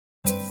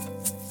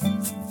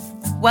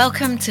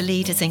Welcome to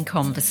Leaders in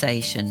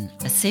Conversation,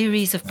 a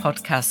series of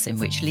podcasts in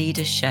which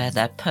leaders share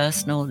their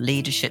personal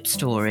leadership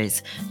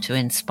stories to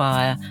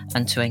inspire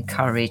and to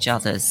encourage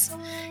others.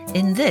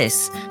 In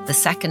this, the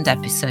second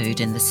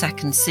episode in the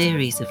second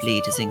series of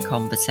Leaders in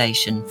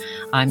Conversation,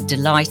 I'm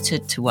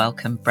delighted to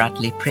welcome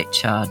Bradley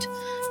Pritchard,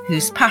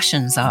 whose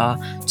passions are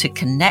to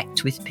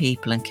connect with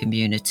people and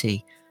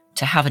community,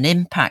 to have an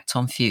impact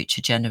on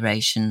future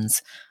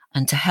generations,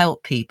 and to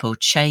help people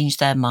change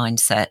their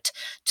mindset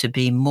to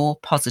be more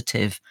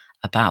positive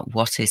about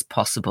what is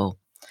possible.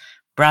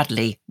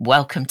 Bradley,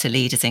 welcome to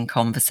Leaders in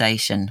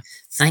Conversation.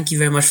 Thank you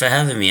very much for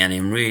having me, and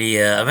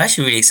I'm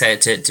actually really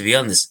excited to be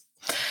on this.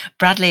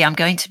 Bradley, I'm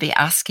going to be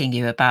asking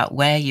you about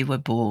where you were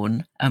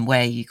born and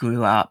where you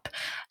grew up,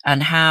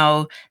 and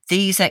how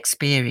these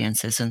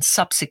experiences and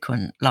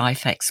subsequent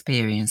life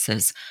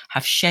experiences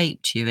have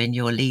shaped you in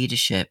your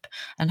leadership,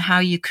 and how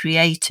you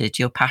created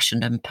your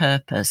passion and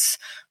purpose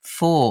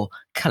for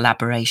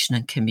collaboration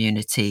and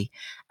community,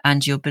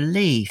 and your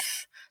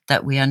belief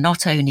that we are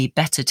not only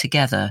better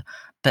together,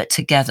 but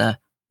together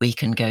we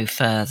can go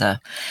further.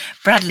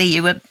 Bradley,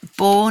 you were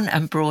born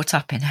and brought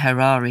up in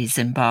Harare,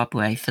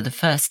 Zimbabwe for the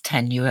first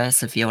 10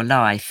 years of your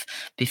life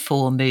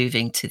before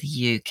moving to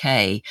the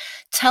UK.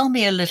 Tell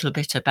me a little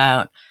bit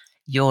about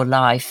your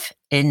life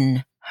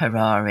in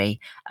Harare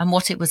and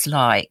what it was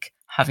like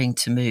having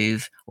to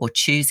move or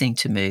choosing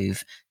to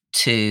move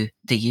to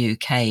the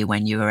UK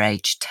when you were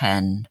aged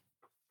 10.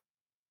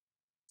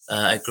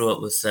 I grew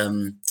up with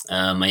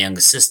my younger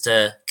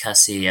sister,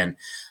 Cassie, and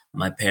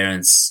my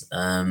parents.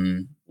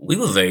 We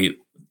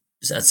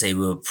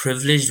were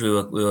privileged. We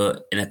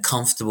were in a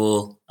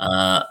comfortable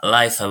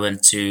life. I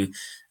went to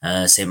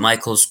St.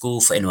 Michael's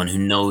School, for anyone who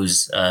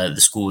knows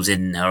the schools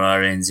in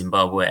Harare in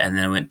Zimbabwe, and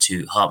then I went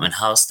to Hartman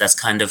House. That's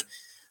kind of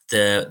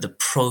the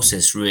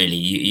process, really.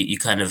 You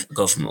kind of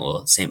go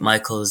from St.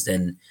 Michael's,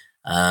 then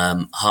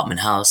Hartman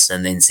House,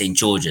 and then St.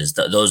 George's.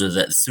 Those are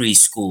the three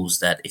schools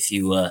that if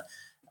you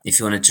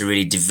wanted to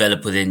really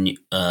develop within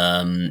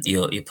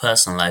your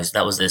personal lives,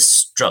 that was the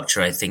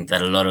structure I think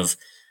that a lot of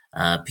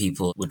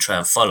people would try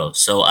and follow.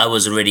 So I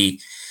was already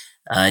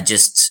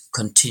just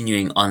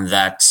continuing on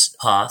that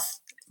path.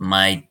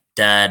 My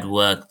dad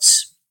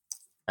worked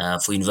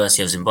for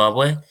University of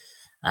Zimbabwe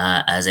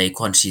as a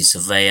quantity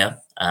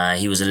surveyor.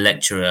 He was a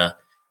lecturer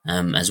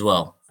as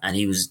well, and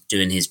he was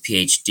doing his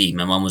PhD.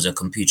 My mom was a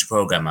computer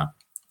programmer.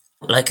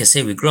 Like I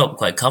say, we grew up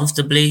quite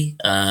comfortably.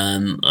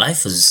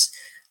 Life was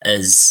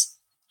as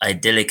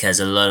idyllic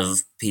as a lot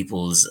of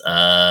people's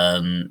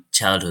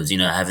childhoods,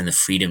 having the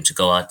freedom to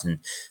go out and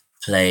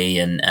play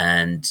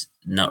and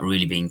not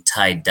really being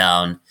tied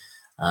down.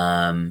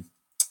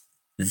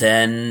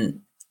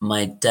 Then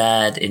my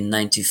dad in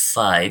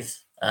 95,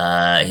 he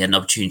had an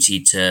opportunity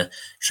to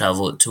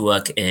travel to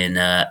work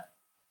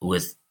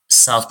with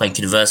South Bank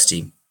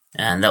University,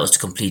 and that was to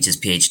complete his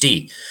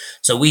PhD.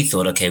 So we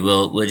thought, okay, we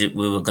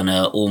were going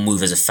to all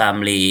move as a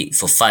family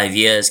for 5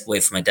 years,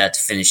 wait for my dad to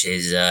finish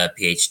his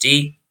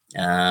PhD,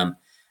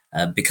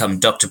 become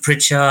Dr.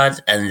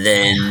 Pritchard, and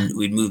then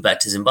we'd move back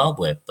to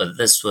Zimbabwe. But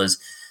this was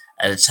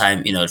at a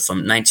time,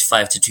 from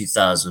 95 to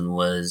 2000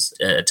 was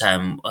a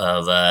time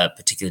of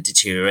particular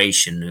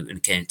deterioration when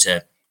it came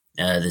to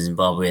the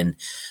Zimbabwean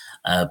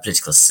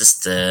political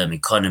system,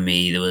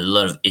 economy. There were a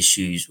lot of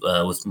issues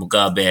with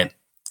Mugabe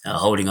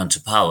holding on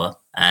to power.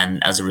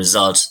 And as a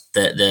result,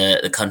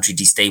 the country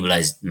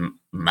destabilized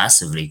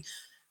massively.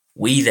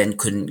 We then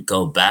couldn't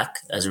go back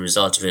as a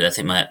result of it. I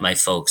think my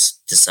folks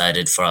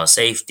decided for our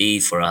safety,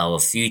 for our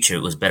future,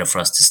 it was better for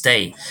us to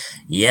stay.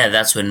 Yeah,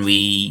 that's when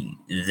we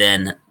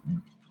then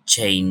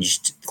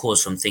changed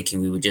course from thinking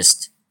we were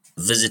just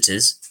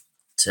visitors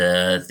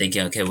to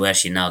thinking, okay, we're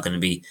actually now going to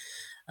be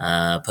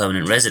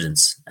permanent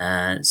residents.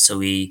 So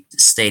we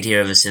stayed here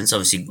ever since,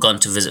 obviously gone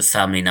to visit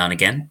family now and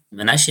again.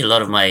 And actually a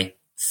lot of my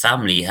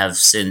family have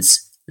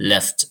since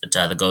left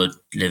to either go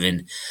live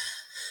in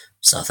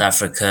South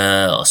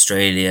Africa,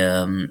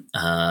 Australia,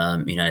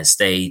 United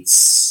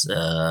States,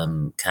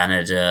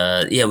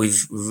 Canada. Yeah,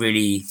 we've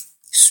really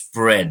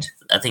spread.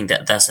 I think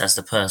that's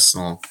the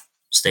personal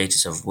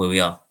status of where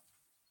we are.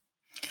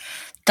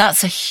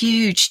 That's a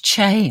huge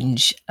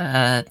change,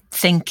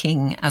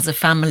 thinking as a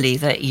family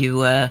that you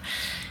were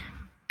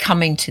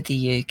coming to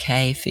the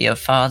UK for your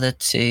father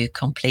to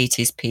complete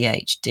his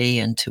PhD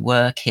and to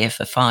work here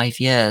for 5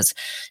 years,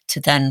 to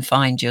then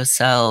find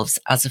yourselves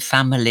as a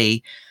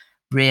family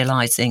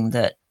realizing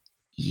that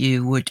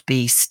you would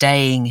be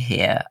staying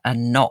here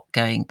and not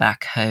going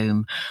back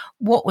home.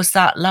 What was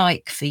that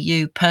like for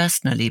you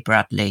personally,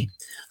 Bradley?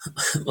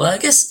 Well, I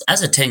guess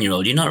as a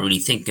 10-year-old, you're not really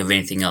thinking of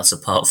anything else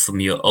apart from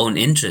your own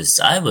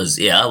interests. I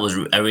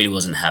really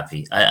wasn't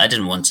happy. I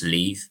didn't want to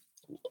leave.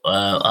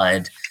 I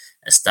had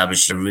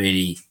established a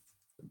really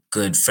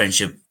good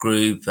friendship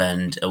group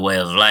and a way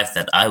of life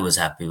that I was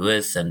happy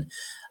with. And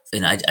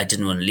I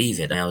didn't want to leave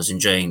it. I was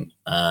enjoying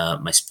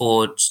my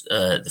sport,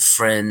 the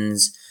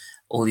friends,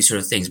 all these sort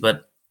of things.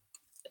 But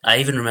I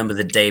even remember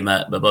the day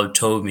my Bob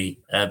told me,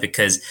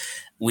 because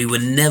we were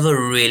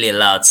never really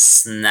allowed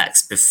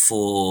snacks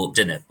before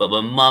dinner. But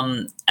my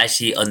mum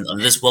actually, on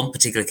this one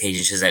particular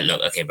occasion, she was like,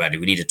 look, okay, Bradley,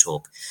 we need to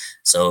talk.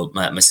 So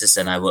my sister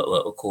and I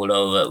were called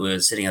over. We were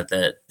sitting at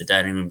the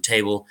dining room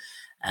table,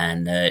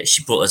 and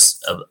she brought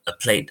us a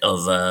plate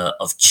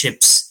of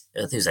chips. I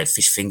think it was like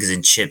fish fingers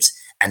and chips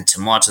and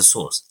tomato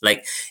sauce.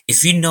 Like,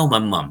 if you know my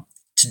mum,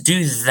 to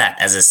do that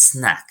as a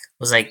snack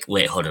was like,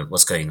 wait, hold on,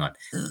 what's going on?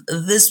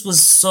 This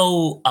was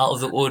so out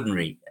of the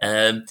ordinary.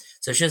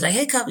 So she was like,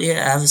 hey, come here,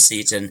 have a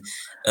seat, and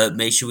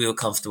made sure we were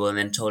comfortable, and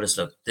then told us,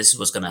 look, this is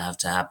what's going to have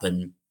to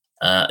happen.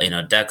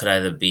 Dad could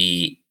either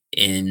be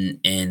in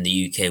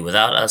the UK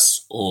without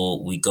us,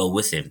 or we go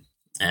with him.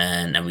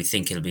 And we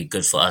think it'll be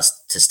good for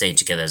us to stay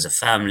together as a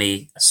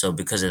family. So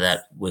because of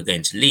that, we're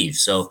going to leave.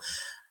 So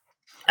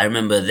I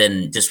remember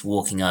then just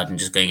walking out and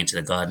just going into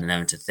the garden and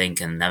having to think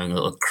and having a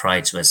little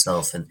cry to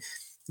myself and,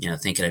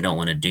 thinking I don't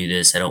want to do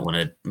this. I don't want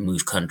to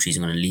move countries.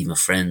 I'm going to leave my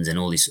friends and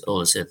all these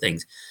sort of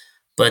things.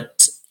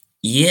 But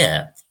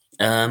yeah,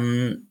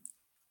 as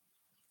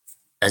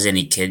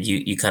any kid,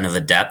 you kind of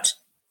adapt.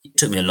 It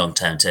took me a long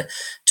time to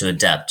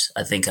adapt.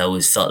 I think I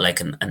always felt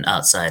like an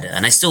outsider,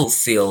 and I still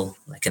feel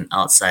like an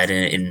outsider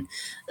in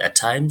at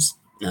times.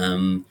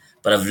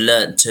 But I've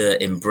learned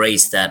to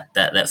embrace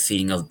that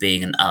feeling of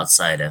being an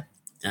outsider,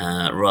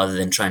 rather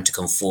than trying to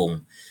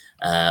conform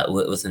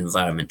with an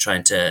environment.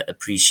 Trying to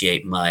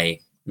appreciate my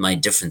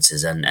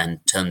differences and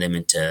turn them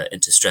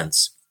into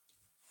strengths.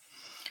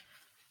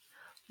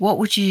 What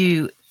would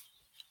you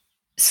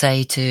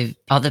say to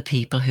other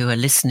people who are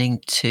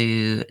listening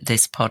to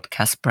this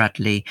podcast,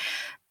 Bradley,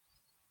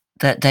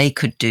 that they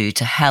could do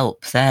to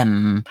help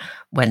them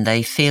when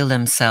they feel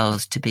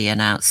themselves to be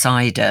an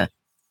outsider?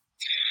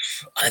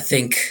 I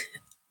think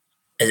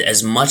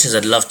as much as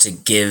I'd love to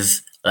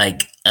give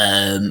like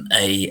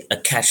a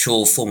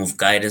catch-all form of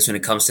guidance when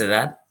it comes to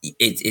that,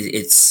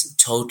 it's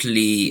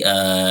totally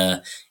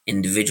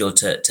individual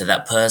to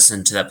that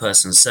person, to that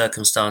person's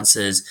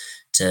circumstances,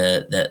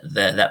 to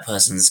that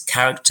person's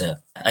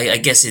character. I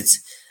guess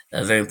it's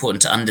very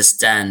important to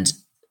understand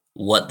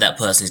what that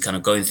person is kind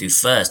of going through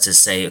first, to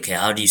say, okay,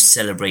 how do you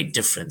celebrate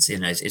difference?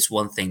 It's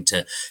one thing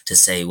to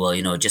say,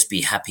 well, just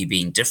be happy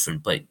being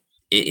different, but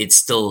it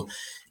still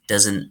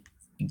doesn't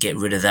get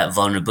rid of that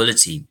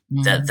vulnerability,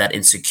 that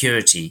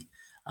insecurity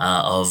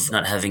of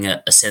not having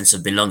a sense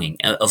of belonging,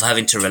 of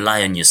having to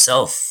rely on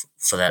yourself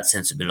for that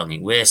sense of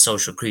belonging. We're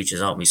social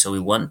creatures, aren't we? So we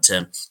want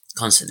to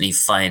constantly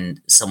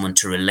find someone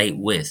to relate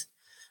with.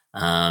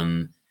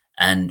 And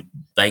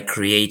by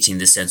creating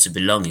this sense of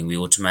belonging, we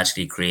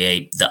automatically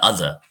create the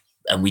other,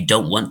 and we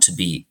don't want to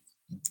be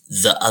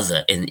the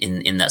other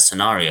in that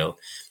scenario.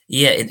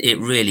 Yeah, it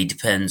really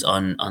depends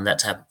on that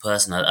type of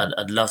person.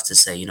 I'd love to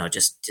say,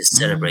 just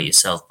celebrate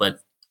yourself,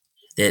 but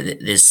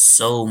there's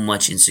so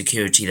much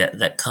insecurity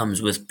that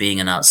comes with being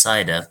an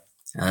outsider,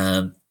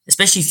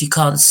 especially if you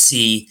can't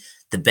see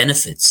the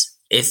benefits.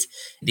 If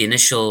the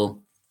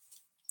initial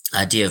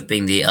idea of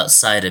being the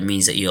outsider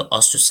means that you're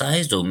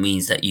ostracized, or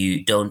means that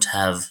you don't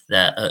have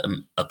that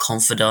a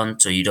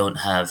confidant, or you don't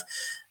have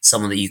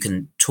someone that you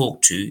can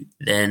talk to,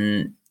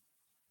 then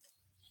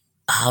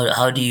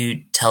how do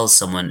you tell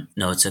someone,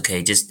 no, it's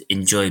okay, just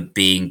enjoy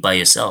being by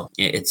yourself?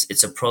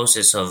 It's a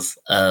process of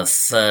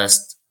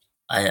first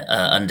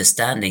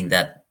understanding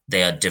that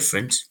they are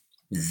different,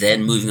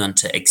 then moving on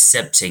to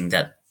accepting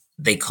that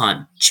they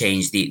can't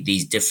change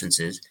these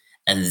differences,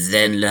 and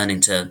then learning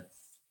to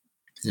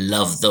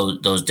love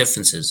those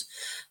differences.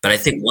 But I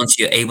think once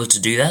you're able to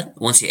do that,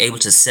 once you're able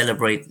to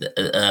celebrate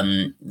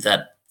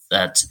that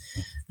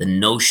the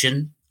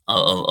notion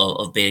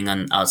of being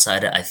an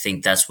outsider, I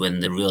think that's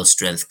when the real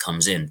strength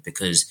comes in,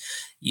 because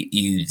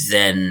you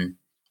then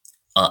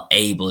are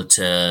able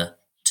to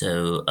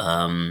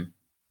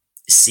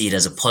see it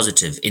as a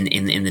positive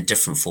in the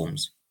different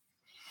forms.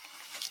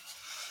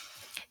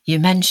 You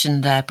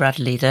mentioned there,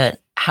 Bradley, that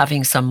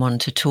having someone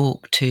to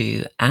talk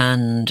to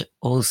and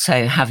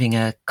also having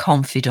a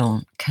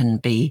confidant can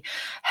be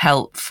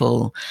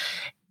helpful.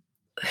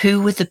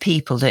 Who were the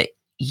people that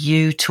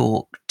you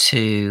talked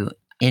to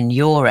in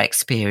your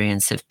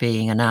experience of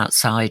being an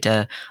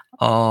outsider,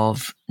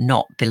 of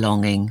not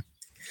belonging?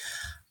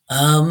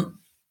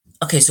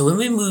 Okay, so when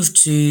we moved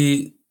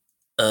to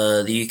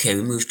the UK,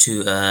 we moved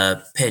to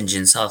Penge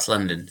in South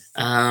London,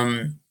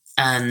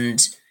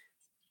 and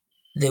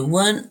there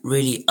weren't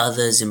really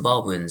other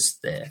Zimbabweans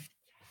there.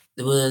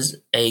 There was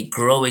a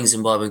growing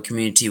Zimbabwean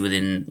community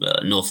within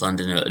North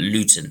London,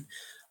 Luton,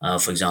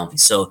 for example.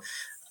 So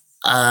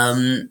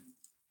I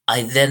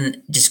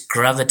then just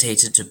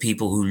gravitated to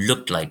people who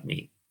looked like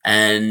me.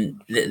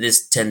 And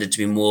this tended to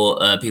be more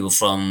people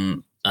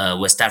from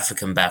West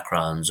African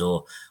backgrounds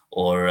or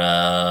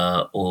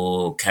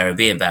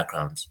Caribbean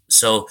backgrounds.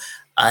 So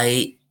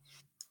I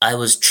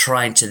was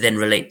trying to then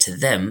relate to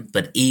them,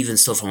 but even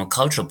still from a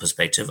cultural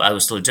perspective, I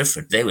was still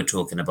different. They were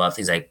talking about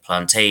things like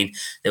plantain.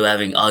 They were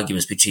having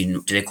arguments between,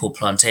 do they call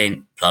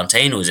plantain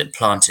or is it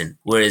plantain?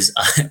 Whereas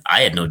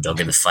I had no dog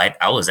in the fight.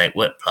 I was like,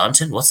 what,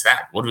 plantain? What's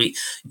that? What do we...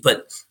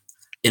 But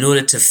in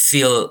order to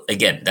feel,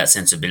 again, that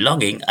sense of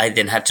belonging, I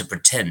then had to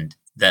pretend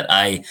that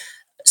I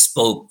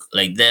spoke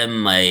like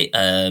them. I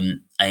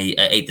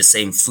ate the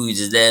same foods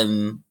as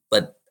them,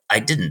 but I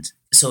didn't.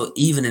 So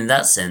even in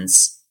that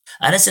sense,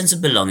 I had a sense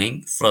of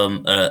belonging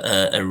from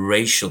a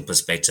racial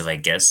perspective, I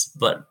guess.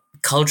 But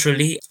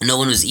culturally, no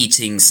one was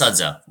eating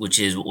sadza, which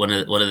is one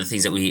of the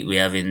things that we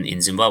have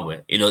in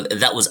Zimbabwe. You know,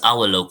 that was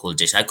our local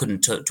dish. I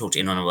couldn't talk to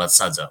anyone about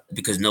sadza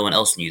because no one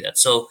else knew that.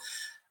 So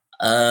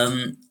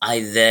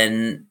I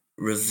then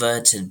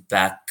reverted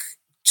back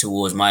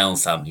towards my own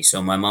family.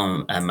 So my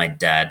mom and my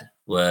dad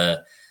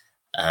were,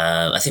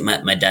 I think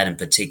my dad in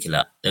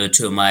particular, they were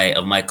two of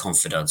my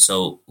confidants.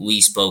 So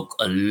we spoke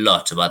a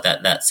lot about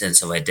that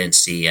sense of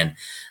identity and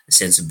a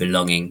sense of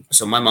belonging.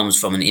 So my mom's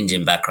from an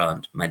Indian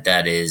background. My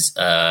dad is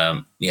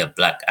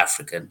Black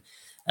African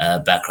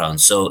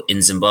background. So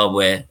in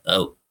Zimbabwe,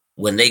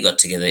 when they got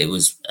together, it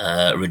was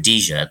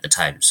Rhodesia at the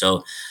time.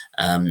 So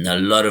a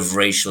lot of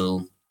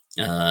racial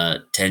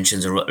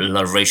tensions, a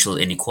lot of racial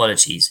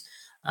inequalities,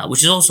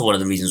 which is also one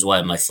of the reasons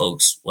why my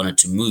folks wanted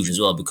to move as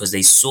well, because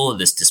they saw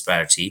this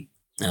disparity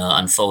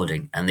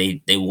unfolding, and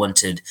they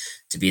wanted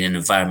to be in an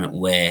environment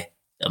where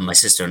my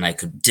sister and I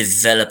could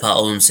develop our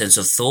own sense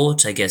of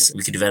thought. I guess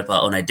we could develop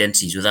our own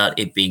identities without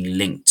it being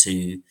linked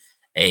to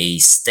a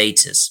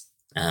status.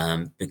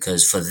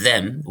 Because for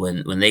them,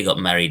 when they got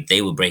married,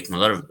 they were breaking a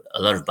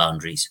lot of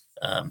boundaries.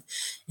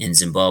 In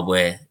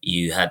Zimbabwe,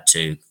 you had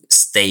to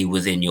stay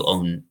within your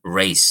own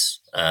race,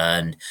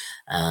 and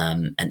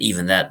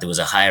even that there was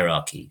a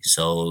hierarchy.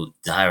 So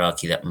the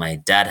hierarchy that my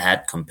dad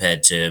had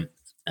compared to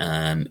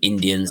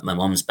Indians, my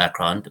mom's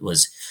background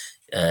was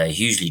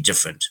hugely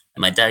different.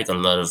 My dad got a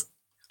lot of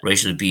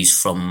racial abuse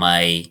from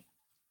my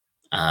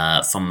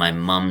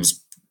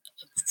mom's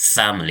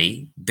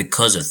family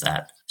because of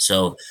that.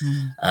 So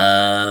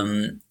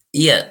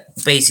yeah,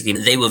 basically,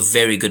 they were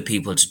very good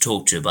people to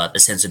talk to about a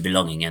sense of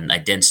belonging and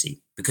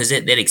identity because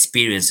they'd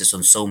experienced this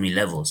on so many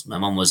levels. My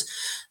mom was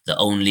the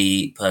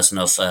only person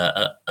of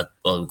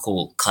what we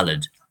call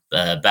colored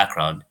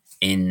background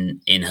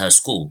in her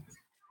school.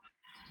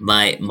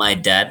 My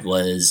dad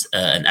was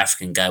an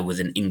African guy with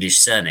an English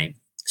surname,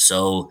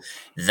 so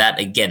that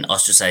again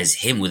ostracized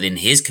him within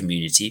his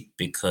community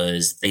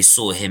because they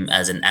saw him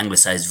as an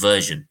anglicized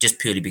version, just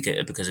purely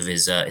because of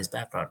his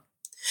background.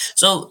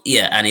 So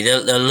yeah, Annie, there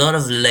are a lot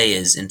of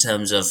layers in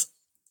terms of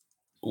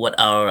what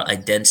our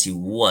identity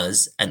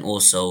was, and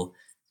also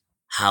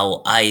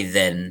how I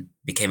then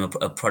became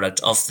a product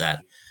of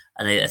that.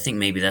 And I think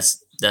maybe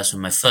that's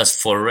when my first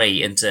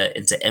foray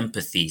into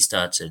empathy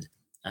started,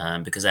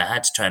 because I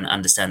had to try and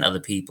understand other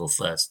people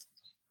first.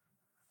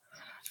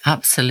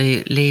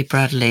 Absolutely,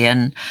 Bradley.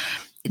 And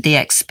the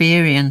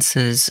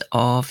experiences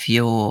of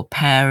your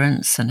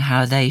parents and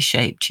how they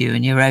shaped you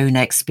and your own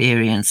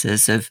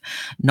experiences of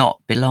not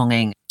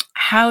belonging.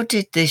 How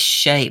did this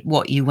shape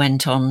what you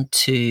went on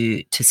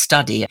to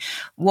study?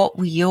 What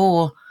were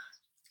your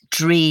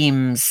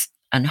dreams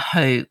and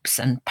hopes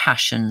and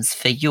passions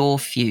for your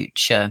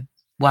future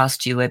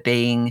whilst you were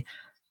being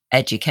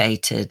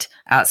educated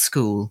at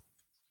school?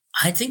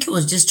 I think it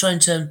was just trying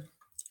to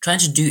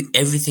do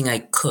everything I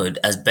could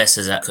as best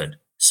as I could.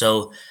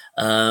 So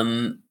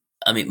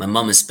I mean, my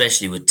mom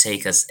especially would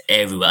take us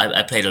everywhere.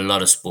 I played a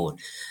lot of sport.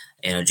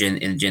 You know,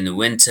 during the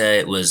winter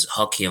it was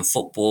hockey and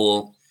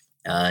football.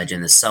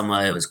 During the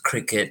summer it was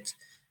cricket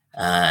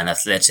and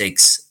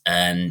athletics.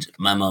 And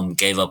my mom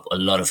gave up a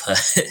lot of her,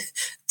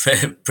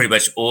 pretty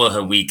much all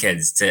her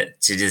weekends to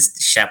just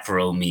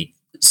chaperone me.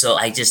 So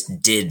I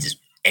just did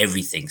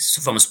everything.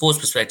 So from a sports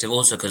perspective,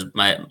 also because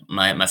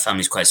my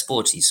family's quite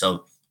sporty.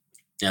 So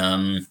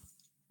um,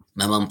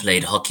 my mom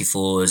played hockey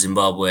for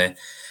Zimbabwe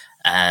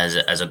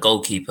as a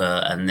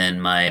goalkeeper, and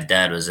then my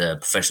dad was a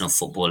professional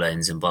footballer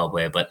in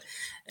Zimbabwe, but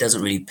it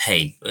doesn't really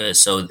pay.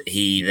 So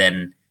he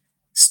then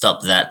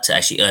stopped that to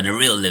actually earn a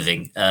real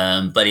living.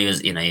 But he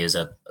was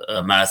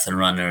a marathon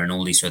runner and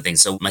all these sort of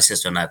things. So my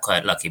sister and I are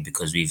quite lucky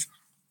because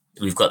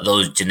we've got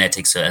those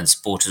genetics, and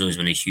sport has always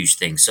been a huge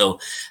thing. So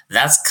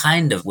that's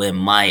kind of where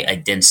my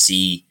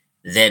identity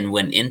then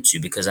went into,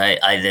 because I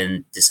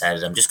then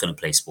decided I'm just going to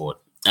play sport.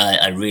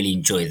 I really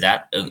enjoyed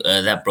that.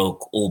 That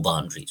broke all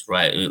boundaries,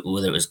 right?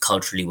 Whether it was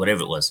culturally,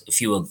 whatever it was. If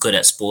you were good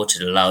at sport,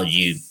 it allowed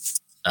you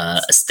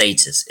a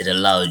status. It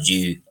allowed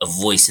you a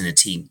voice in a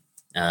team,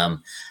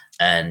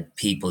 and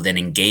people then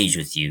engage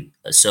with you.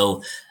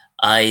 So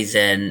I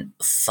then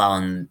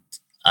found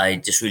I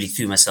just really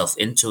threw myself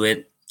into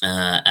it,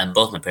 and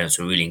both my parents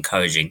were really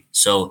encouraging.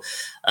 So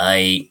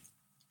I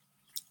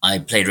I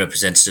played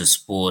representative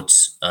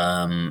sports,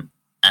 and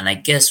I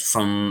guess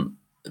from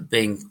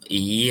being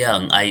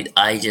young,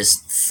 I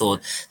just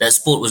thought that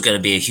sport was going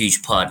to be a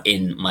huge part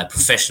in my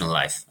professional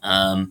life.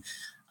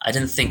 I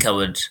didn't think I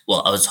would.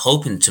 Well, I was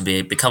hoping to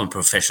become a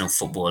professional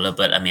footballer,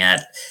 but I mean,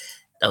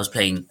 I was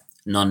playing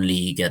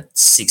non-league at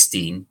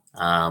 16,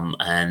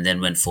 and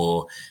then went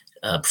for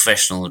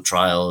professional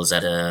trials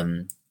at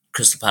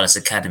Crystal Palace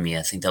Academy.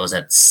 I think that was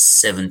at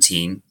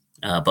 17.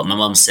 But my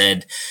mum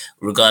said,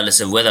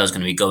 regardless of whether I was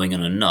going to be going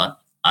on or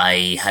not,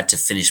 I had to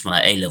finish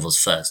my A levels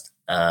first,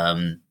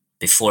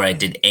 before I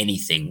did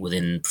anything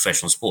within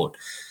professional sport.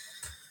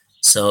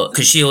 So,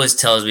 because she always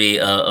tells me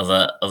of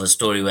a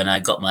story when I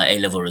got my A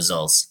level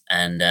results,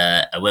 and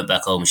I went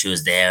back home. She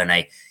was there, and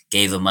I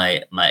gave her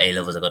my A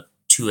levels. I got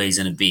two A's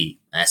and a B,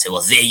 and I said,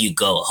 "Well, there you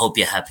go. I hope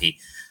you're happy."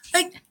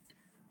 Like,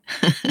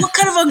 what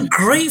kind of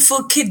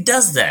ungrateful kid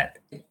does that?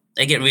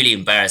 I get really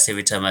embarrassed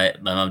every time my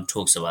mum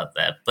talks about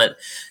that, but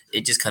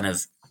it just kind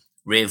of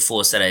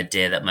reinforced that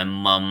idea that my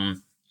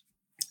mum,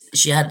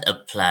 she had a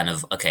plan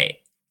of, okay,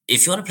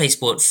 if you want to play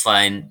sport,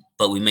 fine,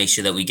 but we make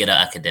sure that we get our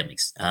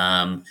academics.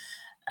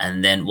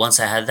 And then once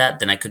I had that,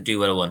 then I could do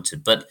what I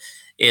wanted. But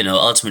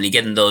ultimately,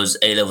 getting those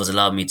A levels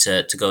allowed me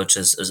to go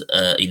to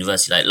a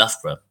university like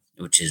Loughborough,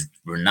 which is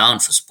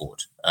renowned for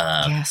sport.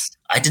 Yes.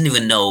 I didn't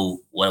even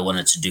know what I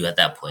wanted to do at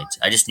that point.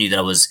 I just knew that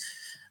I was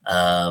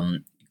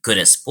good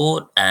at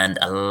sport and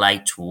I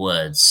liked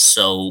words.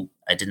 So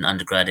I did an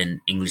undergrad in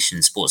English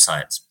and sports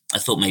science. I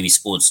thought maybe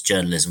sports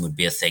journalism would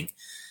be a thing.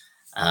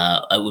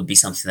 It would be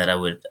something that I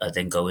would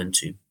then go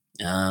into.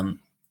 Um,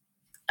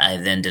 I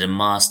then did a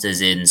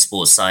master's in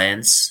sports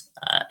science.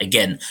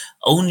 Again,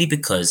 only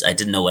because I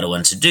didn't know what I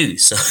wanted to do.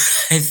 So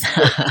I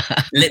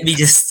thought, let me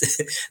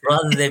just,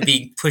 rather than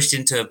being pushed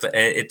into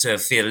a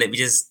field, let me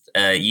just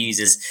use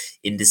this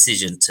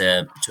indecision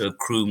to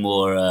accrue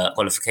more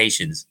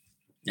qualifications.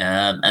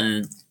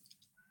 And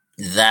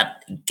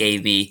that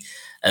gave me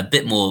a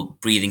bit more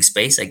breathing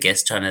space, I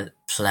guess, trying to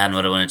plan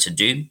what I wanted to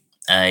do.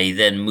 I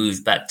then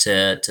moved back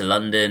to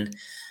London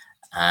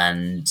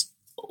and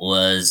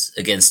was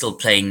again still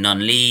playing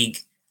non-league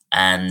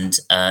and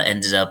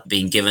ended up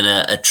being given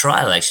a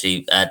trial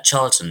actually at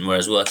Charlton, where I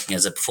was working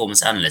as a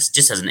performance analyst,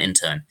 just as an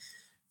intern.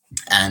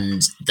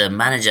 And the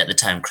manager at the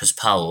time, Chris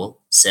Powell,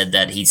 said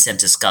that he'd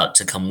sent a scout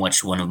to come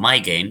watch one of my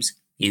games.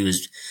 He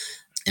was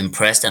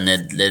impressed and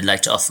they'd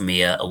like to offer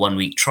me a 1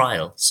 week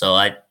trial. So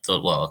I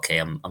thought, well, okay,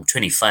 I'm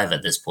 25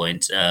 at this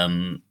point.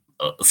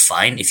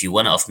 Fine, if you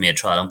want to offer me a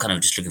trial, I'm kind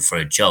of just looking for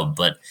a job.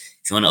 But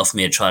if you want to offer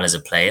me a trial as a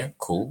player,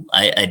 cool.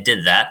 I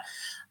did that.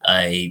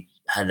 I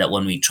had that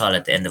 1 week trial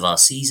at the end of our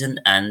season,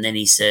 and then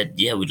he said,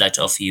 "Yeah, we'd like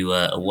to offer you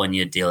a 1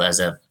 year deal as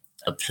a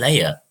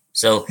player."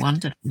 So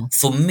Wonderful.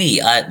 for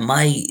me,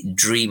 my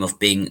dream of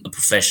being a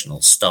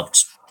professional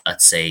stopped, I'd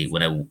say,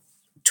 when I was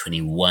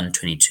 21,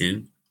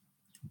 22.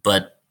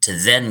 But to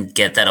then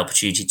get that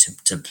opportunity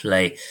to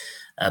play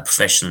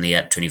professionally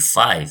at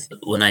 25,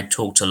 when I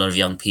talk to a lot of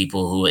young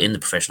people who are in the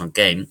professional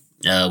game,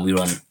 I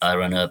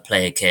run a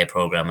player care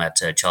program at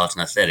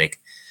Charlton Athletic.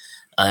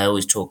 I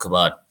always talk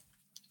about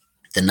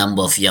the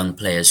number of young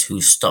players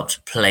who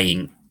stopped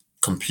playing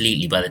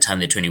completely by the time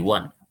they're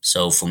 21.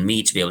 So for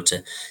me to be able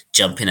to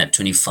jump in at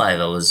 25,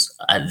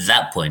 at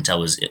that point I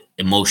was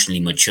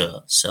emotionally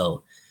mature.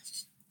 So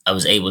I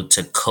was able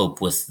to cope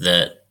with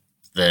the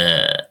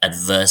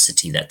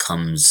adversity that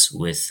comes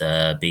with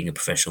being a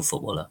professional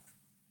footballer.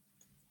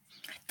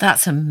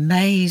 That's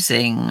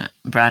amazing,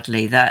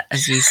 Bradley. That,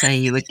 as you say,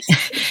 you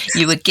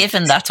were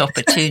given that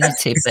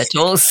opportunity, but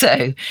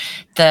also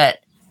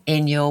that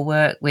in your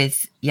work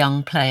with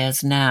young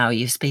players now,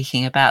 you're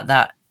speaking about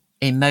that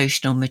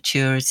emotional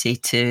maturity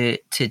to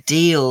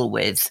deal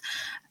with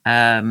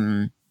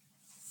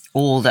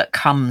all that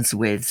comes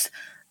with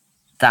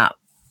that,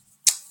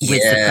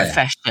 with the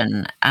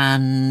profession.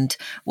 And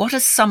what are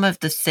some of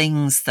the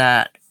things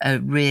that are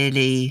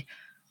really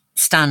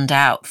stand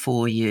out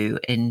for you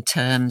in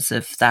terms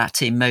of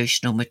that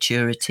emotional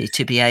maturity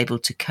to be able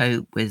to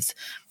cope with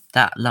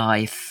that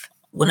life?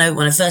 When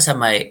I first had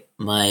my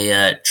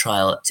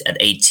trial at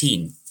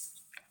 18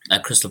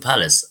 at Crystal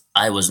Palace,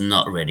 I was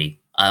not ready.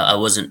 I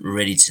wasn't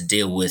ready to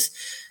deal with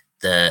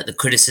the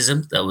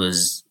criticism that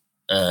was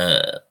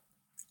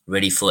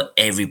ready for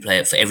every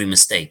player, for every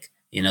mistake.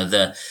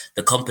 The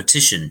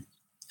competition,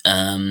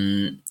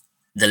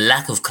 the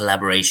lack of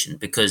collaboration.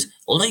 Because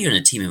although you're in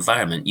a team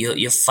environment,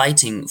 you're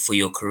fighting for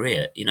your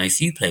career. If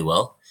you play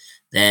well,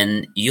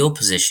 then your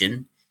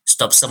position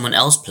stops someone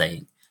else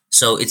playing.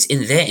 So it's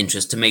in their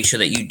interest to make sure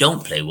that you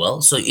don't play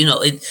well. So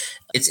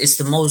it's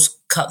the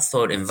most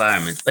cutthroat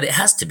environment, but it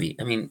has to be.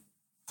 I mean,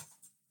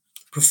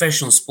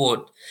 professional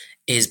sport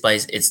is by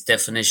its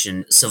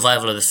definition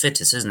survival of the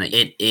fittest, isn't it?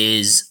 It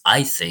is,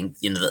 I think,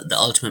 the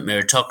ultimate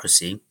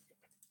meritocracy,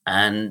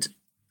 and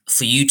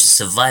for you to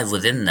survive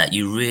within that,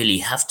 you really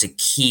have to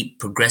keep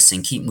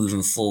progressing, keep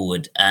moving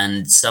forward,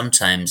 and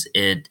sometimes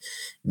it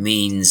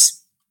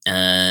means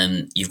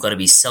you've got to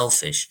be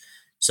selfish.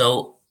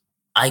 So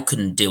I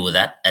couldn't deal with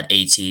that at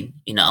 18.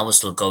 I was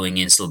still going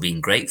in, still being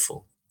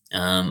grateful.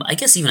 I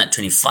guess even at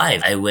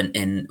 25, I went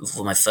in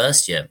for my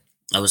first year.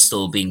 I was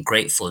still being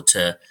grateful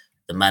to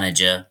the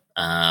manager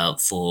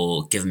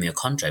for giving me a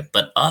contract.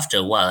 But after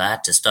a while, I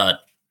had to start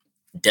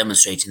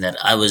demonstrating that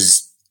I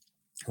was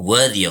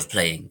worthy of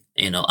playing.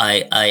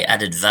 I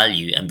added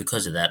value, and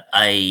because of that,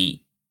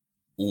 I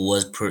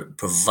was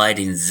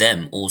providing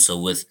them also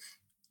with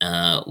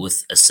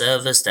a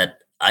service that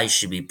I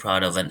should be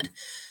proud of. And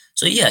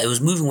so, yeah, it was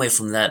moving away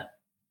from that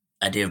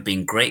idea of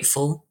being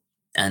grateful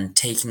and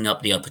taking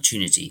up the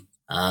opportunity.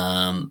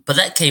 But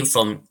that came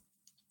from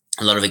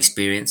a lot of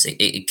experience.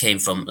 It came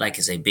from, like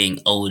I say, being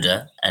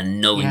older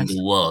and knowing Yes.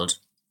 the world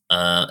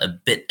a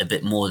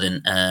bit more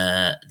than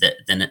an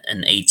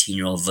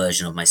 18-year-old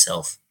version of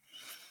myself.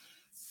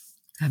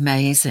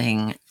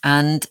 Amazing.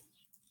 And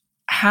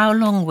how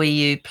long were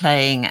you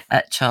playing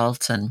at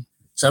Charlton?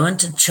 So I went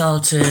to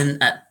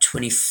Charlton at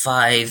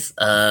 25.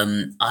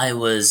 I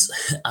was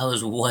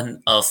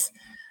one of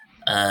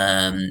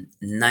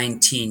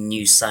 19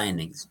 new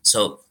signings.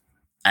 So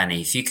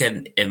Annie, if you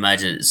can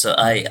imagine, so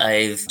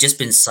I've just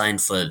been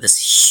signed for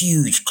this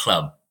huge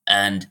club,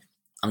 and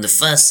on the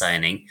first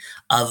signing,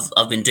 I've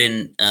been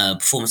doing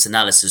performance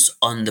analysis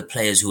on the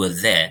players who are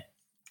there,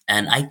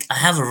 and I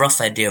have a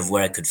rough idea of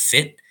where I could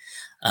fit,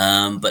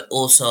 but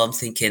also I'm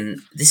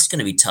thinking this is going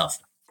to be tough.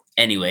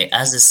 Anyway,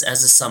 as the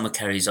summer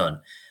carries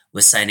on,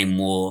 we're signing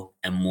more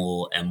and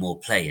more and more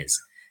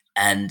players,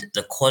 and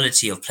the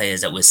quality of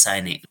players that we're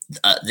signing,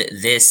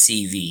 their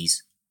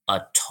CVs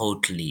are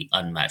totally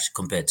unmatched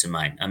compared to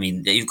mine. I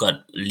mean, you've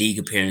got league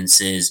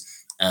appearances,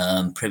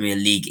 Premier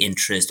League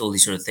interest, all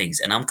these sort of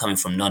things, and I'm coming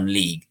from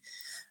non-league.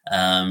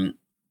 Um,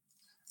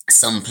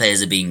 some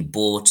players are being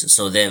bought,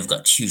 so they've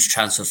got huge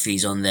transfer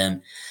fees on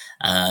them.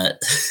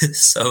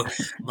 So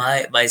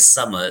my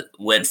summer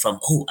went from,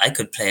 oh, I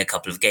could play a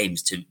couple of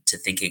games to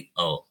thinking,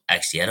 oh,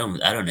 actually I don't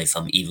know if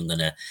I'm even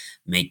gonna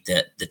make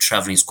the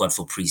traveling squad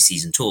for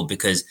pre-season tour,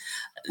 because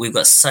we've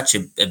got such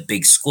a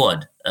big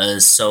squad.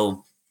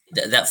 So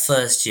that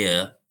first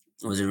year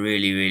was a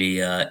really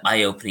really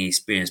eye-opening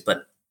experience,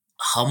 but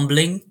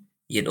humbling.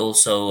 Yet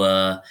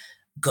also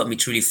got me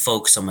to really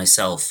focus on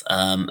myself.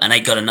 And I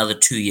got another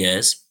 2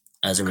 years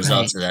as a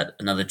result Great. of that,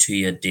 another 2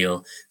 year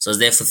deal. So I was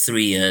there for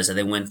 3 years. I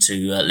then went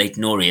to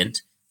Leighton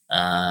Orient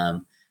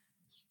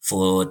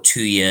for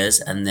 2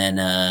 years, and then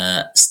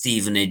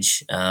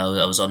Stevenage.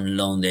 I was on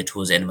loan there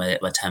towards the end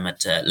of my time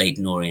at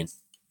Leighton Orient.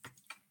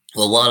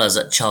 Well, while I was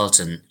at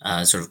Charlton,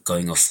 sort of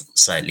going off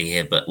slightly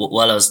here, but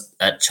while I was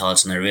at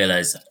Charlton, I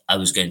realized I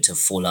was going to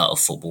fall out of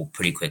football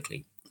pretty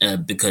quickly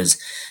because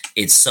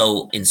it's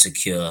so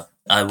insecure.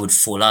 I would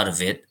fall out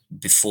of it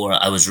before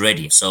I was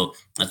ready. So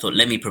I thought,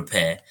 let me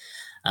prepare.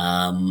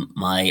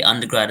 My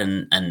undergrad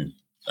and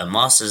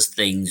master's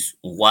things,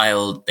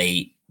 while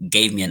they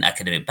gave me an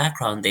academic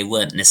background, they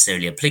weren't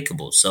necessarily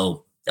applicable.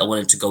 So I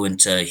wanted to go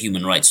into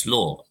human rights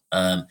law.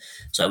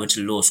 So I went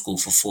to law school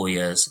for 4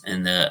 years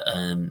in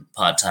the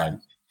part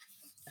time.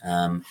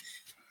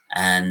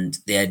 And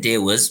the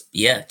idea was,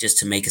 yeah, just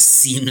to make a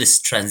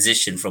seamless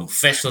transition from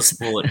professional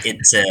sport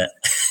into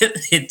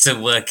into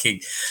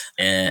working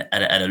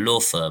at a law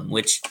firm,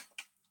 which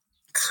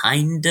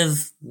kind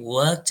of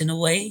worked in a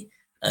way,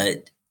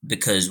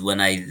 because when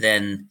I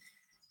then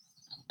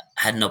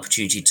had an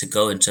opportunity to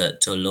go into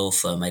a law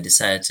firm, I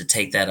decided to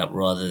take that up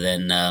rather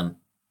than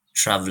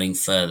traveling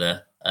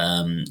further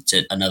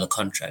to another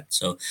contract.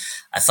 So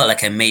I felt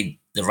like I made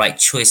the right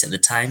choice at the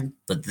time.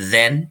 But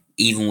then,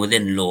 even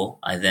within law,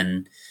 I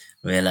then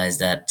realized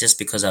that just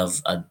because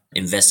I've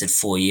invested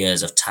 4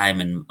 years of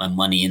time and my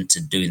money into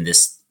doing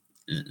this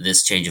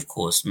change of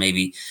course,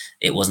 maybe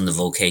it wasn't the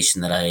vocation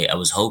that I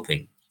was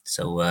hoping.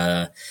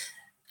 So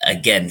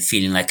again,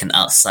 feeling like an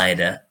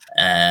outsider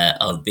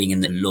of being in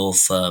the law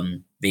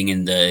firm, being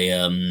in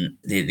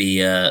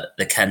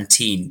the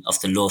canteen of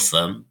the law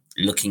firm,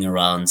 looking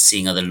around,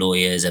 seeing other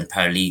lawyers and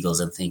paralegals,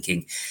 and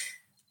thinking,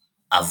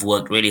 I've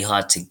worked really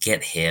hard to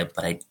get here,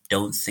 but I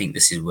don't think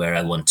this is where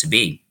I want to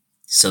be.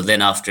 So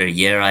then after a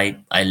year,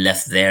 I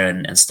left there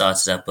and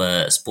started up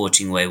a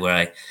Sporting Way, where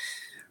I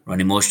run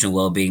emotional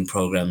well-being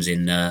programs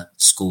in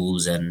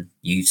schools and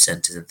youth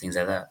centers and things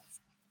like that.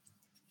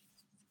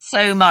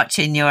 So much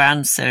in your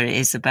answer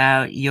is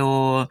about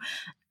your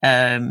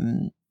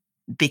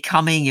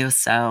becoming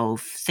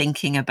yourself,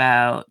 thinking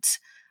about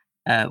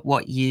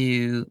what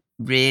you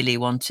really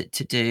wanted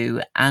to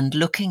do, and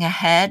looking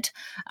ahead.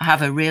 I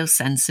have a real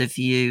sense of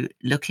you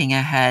looking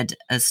ahead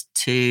as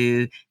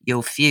to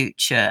your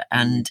future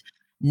and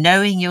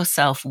knowing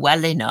yourself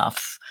well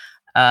enough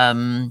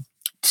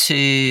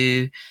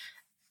to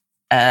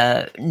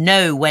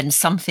know when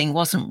something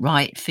wasn't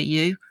right for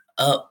you.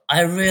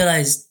 I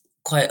realized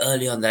quite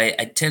early on that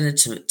I tended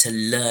to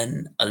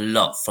learn a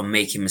lot from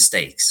making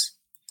mistakes.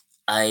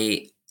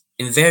 I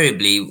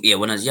invariably, yeah,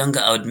 when I was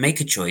younger, I would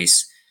make a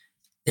choice,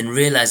 then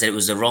realize that it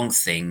was the wrong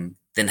thing,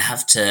 then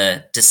have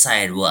to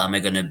decide, well, am I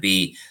going to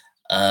be,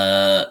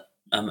 am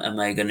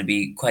I going to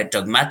be quite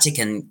dogmatic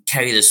and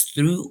carry this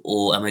through,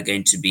 or am I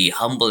going to be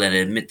humble and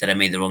admit that I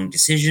made the wrong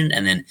decision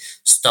and then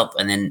stop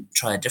and then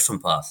try a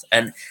different path?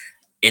 And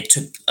it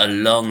took a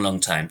long, long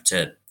time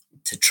to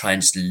try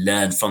and just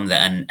learn from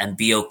that and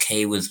be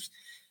okay with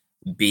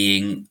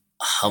being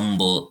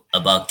humble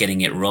about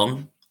getting it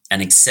wrong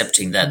and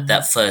accepting that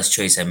that first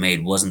choice I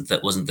made wasn't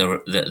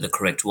the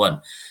correct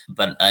one.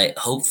 But I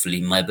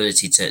hopefully my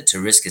ability to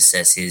risk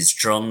assess is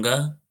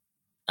stronger,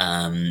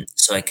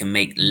 so I can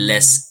make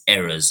less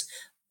errors.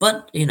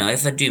 But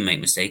if I do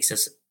make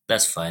mistakes,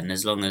 that's fine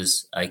as long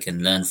as I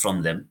can learn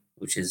from them,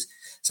 which is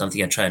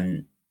something I try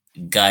and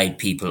guide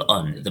people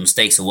on. The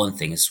mistakes are one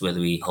thing; it's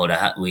whether we hold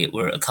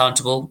we're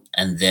accountable,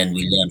 and then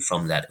we learn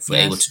from that. If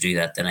we're able to do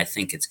that, then I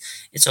think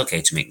it's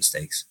okay to make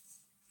mistakes.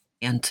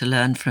 and to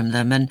learn from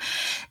them. And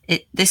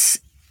this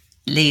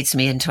leads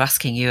me into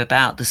asking you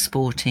about the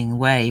Sporting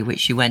Way,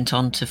 which you went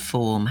on to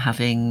form,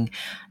 having,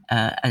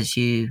 as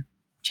you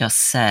just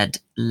said,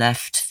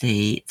 left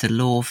the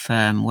law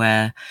firm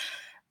where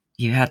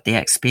you had the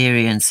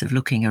experience of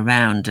looking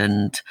around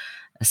and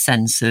a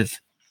sense of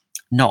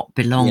not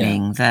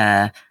belonging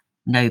there,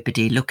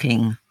 nobody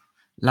looking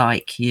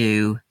like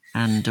you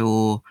and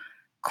or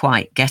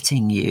quite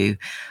getting you.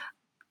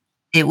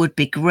 It would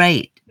be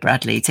great,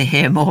 Bradley, to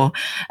hear more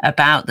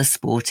about the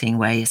Sporting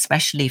Way,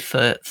 especially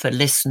for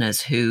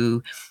listeners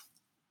who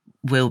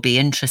will be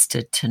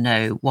interested to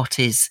know what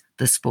is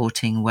the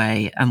Sporting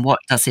Way and what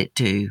does it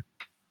do.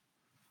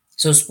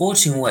 So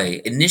Sporting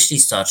Way initially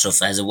started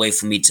off as a way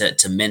for me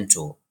to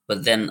mentor,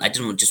 but then I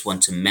didn't just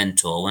want to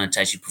mentor. I wanted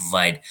to actually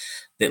provide a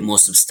bit more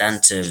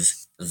substantive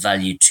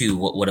value to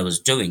what I was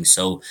doing.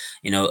 So,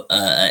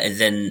 I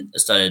then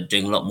started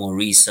doing a lot more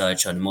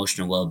research on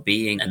emotional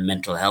well-being and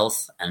mental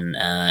health, and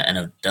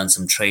I've done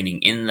some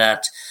training in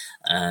that.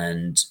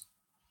 And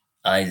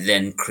I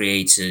then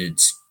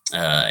created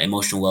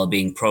emotional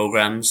well-being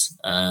programs,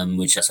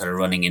 which I started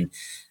running in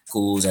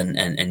schools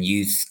and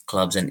youth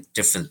clubs and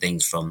different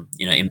things, from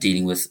in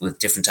dealing with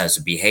different types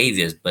of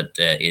behaviors, but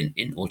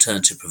in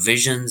alternative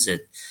provisions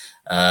it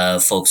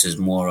focuses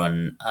more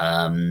on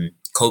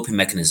coping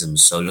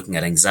mechanisms, so looking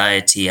at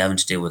anxiety, having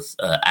to deal with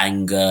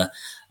anger,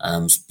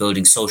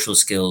 building social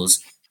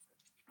skills.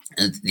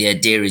 And the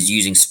idea is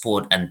using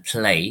sport and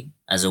play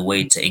as a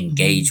way to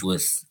engage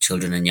with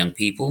children and young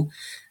people,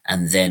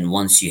 and then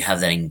once you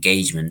have that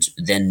engagement,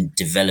 then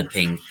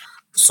developing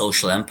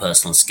social and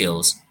personal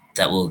skills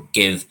that will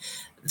give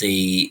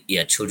the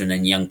children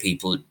and young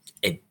people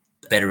a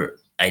better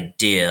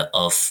idea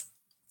of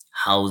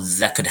how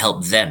that could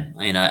help them.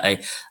 I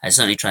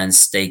certainly try and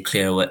stay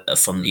clear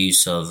from the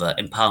use of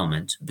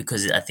empowerment,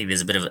 because I think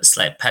there's a bit of a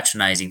slight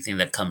patronizing thing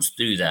that comes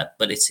through that,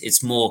 but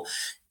it's more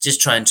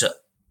just trying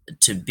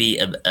to be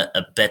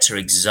a better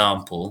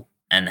example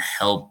and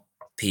help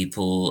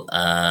people.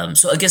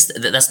 So I guess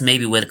that's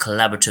maybe where the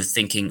collaborative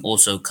thinking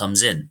also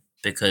comes in,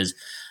 because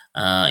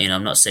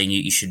I'm not saying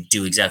you should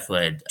do exactly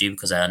what I do,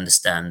 because I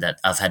understand that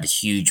I've had a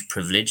huge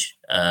privilege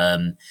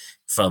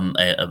from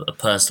a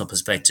personal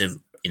perspective.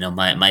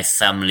 My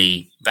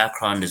family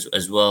background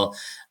as well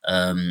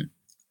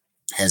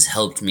has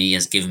helped me,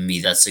 has given me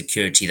that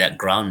security, that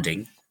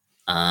grounding.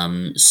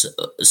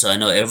 So I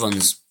know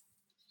everyone's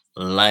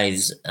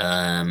lives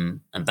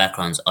and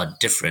backgrounds are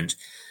different,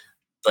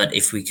 but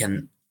if we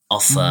can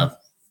offer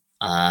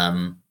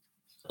a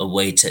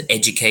way to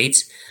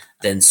educate,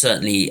 then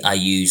certainly I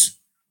use,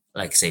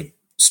 like I say,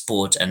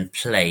 sport and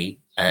play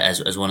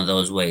as one of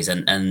those ways.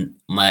 And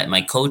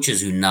my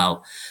coaches who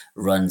now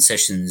run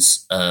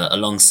sessions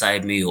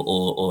alongside me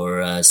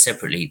or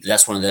separately,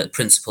 that's one of the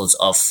principles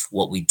of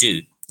what we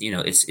do.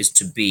 Is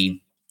to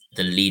be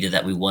the leader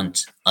that we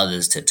want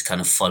others to kind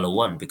of follow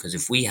on. Because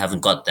if we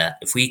haven't got that,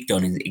 if we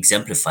don't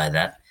exemplify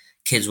that,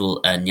 kids will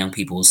and young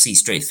people will see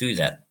straight through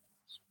that.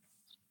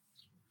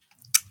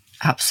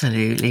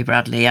 Absolutely,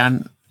 Bradley. I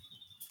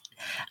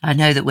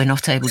know that we're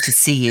not able to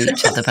see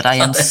each other, but I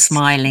am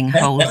smiling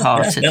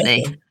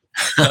wholeheartedly.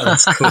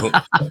 That's cool.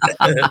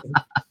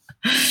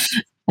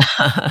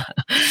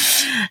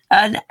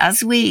 And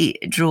as we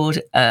draw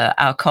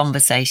our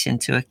conversation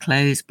to a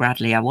close,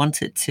 Bradley, I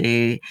wanted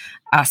to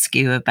ask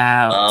you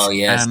about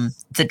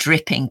the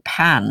dripping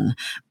pan,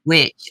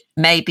 which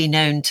may be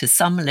known to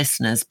some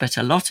listeners, but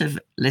a lot of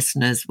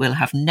listeners will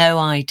have no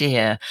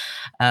idea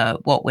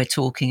what we're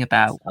talking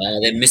about.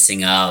 They're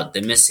missing out.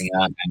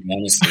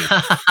 Honestly.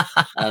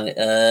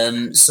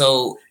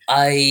 So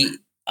I've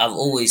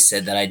always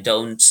said that I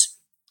don't.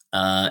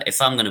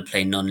 If I'm going to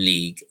play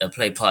non-league,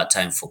 play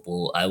part-time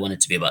football, I want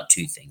it to be about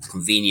two things: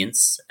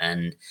 convenience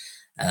and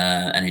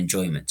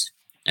enjoyment.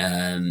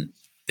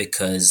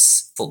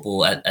 Because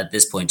football at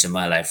this point in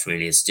my life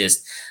really is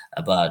just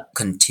about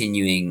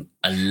continuing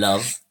a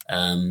love,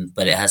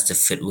 but it has to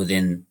fit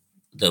within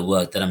the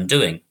work that I'm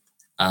doing.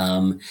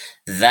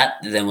 That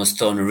then was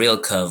thrown a real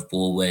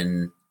curveball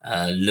when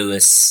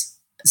Lewes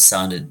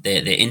sounded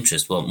their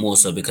interest. Well, more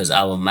so because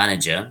our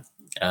manager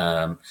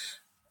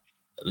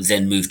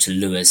then moved to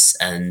Lewes,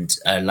 and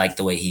I liked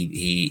the way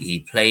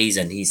he plays,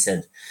 and he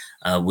said,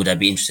 would I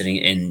be interested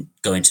in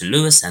going to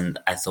Lewes? And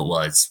I thought,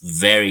 well, it's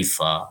very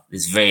far.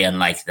 It's very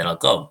unlikely that I'll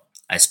go.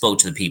 I spoke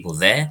to the people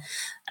there,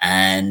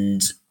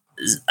 and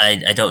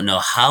I don't know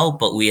how,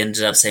 but we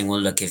ended up saying,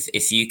 well, look,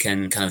 if you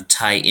can kind of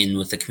tie in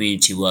with the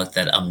community work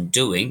that I'm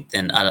doing,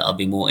 then I'll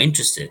be more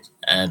interested.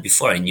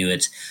 Before I knew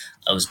it,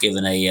 I was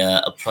given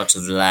a plot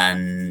of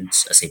land.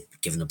 I say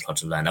given a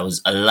plot of land. I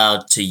was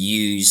allowed to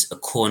use a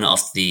corner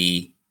of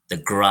the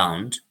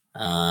ground,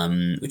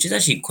 which is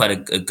actually quite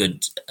a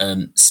good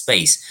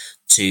space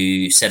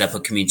to set up a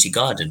community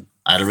garden.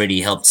 I'd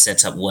already helped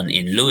set up one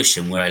in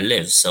Lewisham where I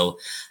live, so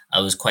I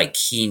was quite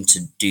keen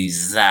to do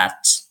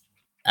that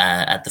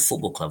at the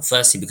football club.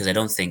 Firstly, because I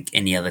don't think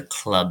any other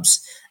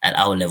clubs at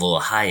our level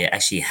or higher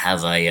actually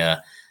have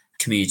a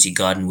community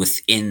garden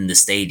within the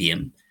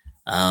stadium.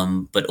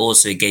 but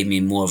also it gave me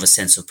more of a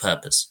sense of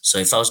purpose. So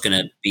if I was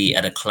going to be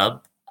at a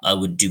club, I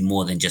would do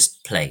more than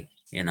just play.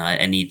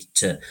 I need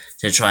to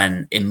try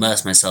and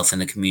immerse myself in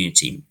the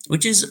community,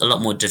 which is a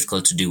lot more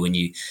difficult to do when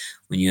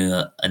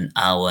you're an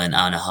hour and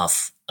a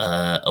half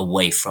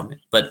away from it.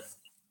 But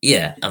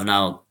yeah, I've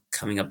now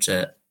coming up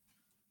to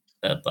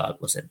about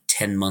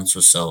 10 months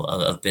or so.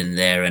 I've been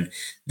there, and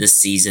this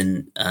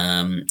season,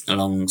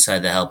 alongside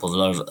the help of a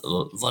lot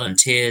of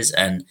volunteers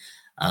and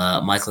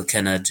Michael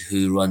Kennard,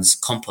 who runs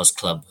Compost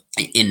Club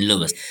in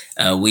Lewes,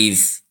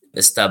 we've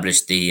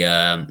established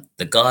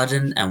the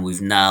garden, and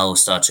we've now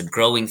started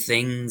growing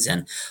things,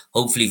 and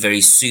hopefully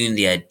very soon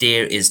the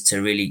idea is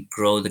to really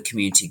grow the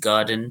community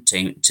garden,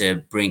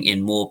 to bring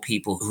in more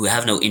people who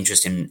have no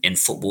interest in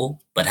football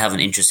but have an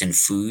interest in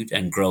food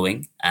and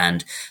growing,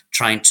 and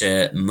trying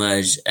to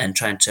merge and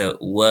trying to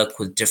work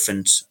with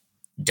different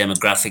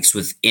demographics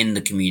within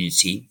the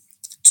community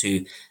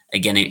to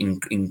again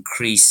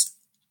increase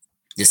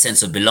the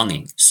sense of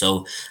belonging.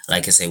 So,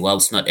 like I say,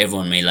 whilst not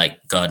everyone may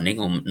like gardening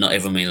or not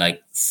everyone may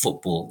like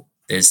football,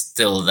 there's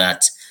still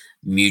that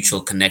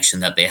mutual connection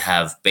that they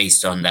have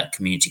based on that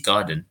community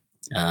garden.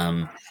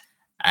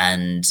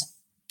 And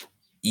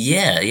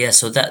yeah.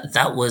 So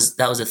that was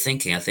the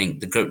thinking. I think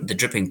the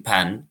Dripping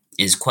Pan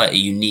is quite a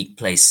unique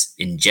place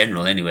in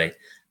general, anyway.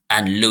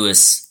 And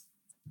Lewes,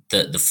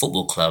 the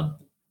football club,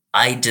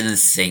 I didn't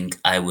think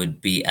I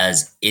would be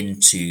as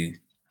into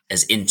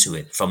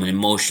it from an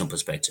emotional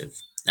perspective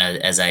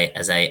as I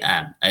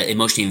am.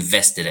 Emotionally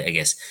invested, I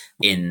guess,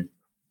 in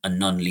a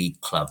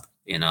non-league club.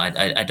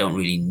 I don't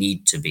really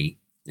need to be,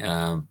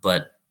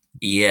 but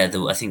yeah,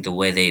 I think the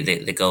way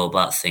they go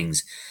about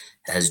things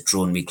has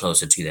drawn me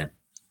closer to them.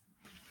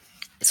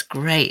 It's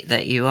great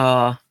that you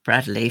are,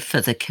 Bradley,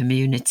 for the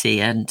community.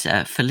 And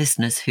for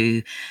listeners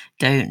who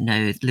don't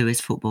know,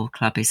 Lewes Football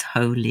Club is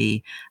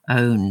wholly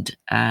owned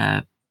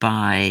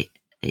by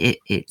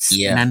its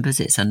members.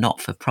 It's a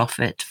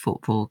not-for-profit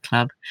football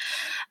club.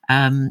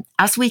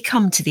 As we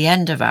come to the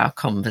end of our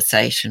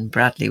conversation,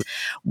 Bradley,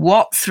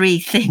 what 3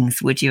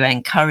 things would you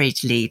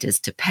encourage leaders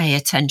to pay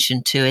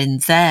attention to in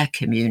their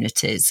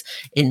communities,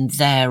 in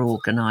their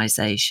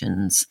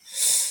organisations?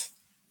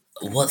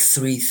 What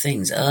 3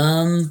 things?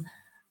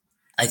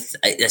 I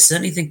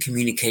certainly think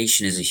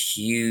communication is a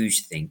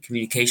huge thing.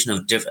 Communication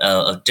of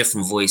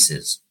different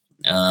voices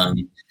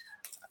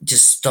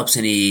just stops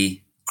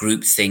any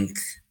group thinking,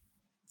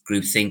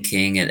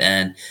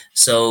 and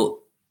so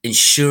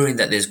ensuring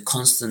that there's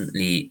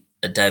constantly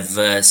a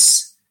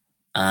diverse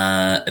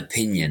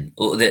opinion,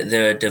 or that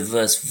there are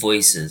diverse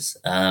voices,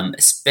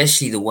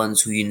 especially the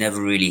ones who you never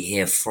really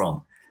hear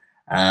from.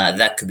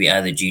 That could be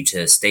either due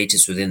to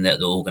status within the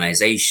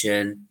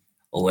organization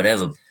or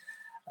whatever.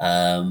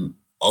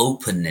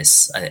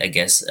 Openness, I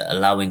guess,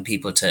 allowing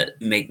people to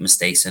make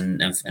mistakes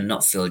and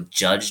not feel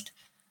judged,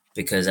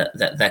 because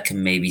that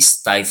can maybe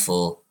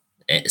stifle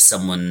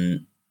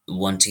someone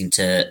wanting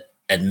to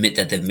admit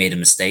that they've made a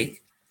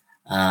mistake.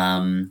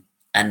 And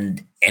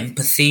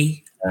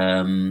empathy,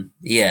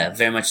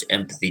 very much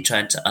empathy,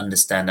 trying to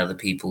understand other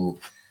people's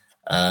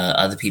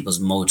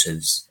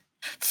motives.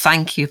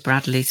 Thank you,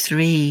 Bradley.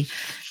 3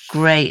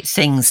 great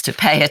things to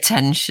pay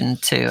attention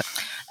to.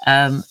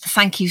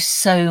 Thank you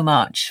so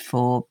much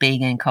for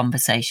being in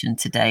conversation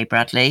today,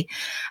 Bradley.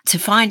 To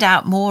find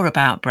out more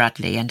about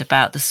Bradley and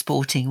about the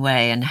Sporting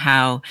Way and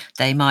how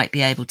they might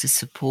be able to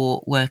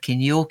support work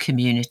in your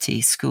community,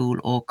 school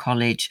or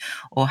college,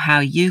 or how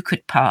you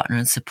could partner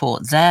and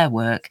support their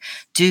work,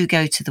 do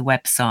go to the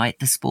website,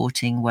 The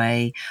Sporting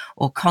Way,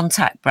 or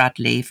contact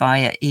Bradley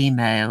via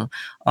email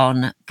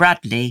on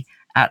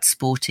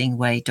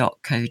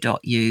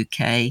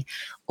bradley@sportingway.co.uk,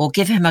 or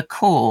give him a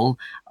call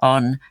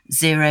on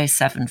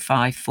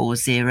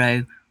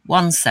 07540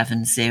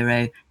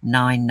 170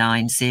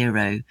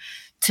 990.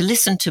 To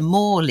listen to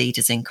more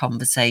Leaders in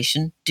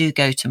Conversation, do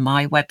go to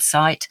my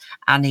website,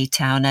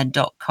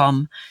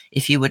 annietownend.com.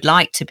 If you would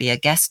like to be a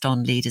guest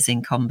on Leaders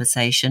in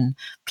Conversation,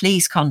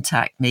 please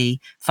contact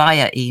me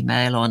via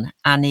email on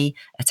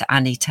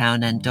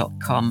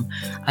annie@annietownend.com.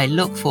 I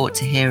look forward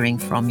to hearing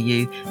from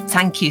you.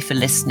 Thank you for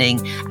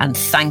listening, and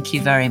thank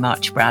you very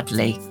much,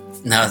 Bradley.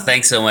 No,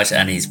 thanks so much,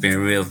 Annie. It's been a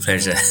real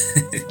pleasure.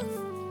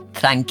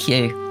 Thank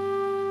you.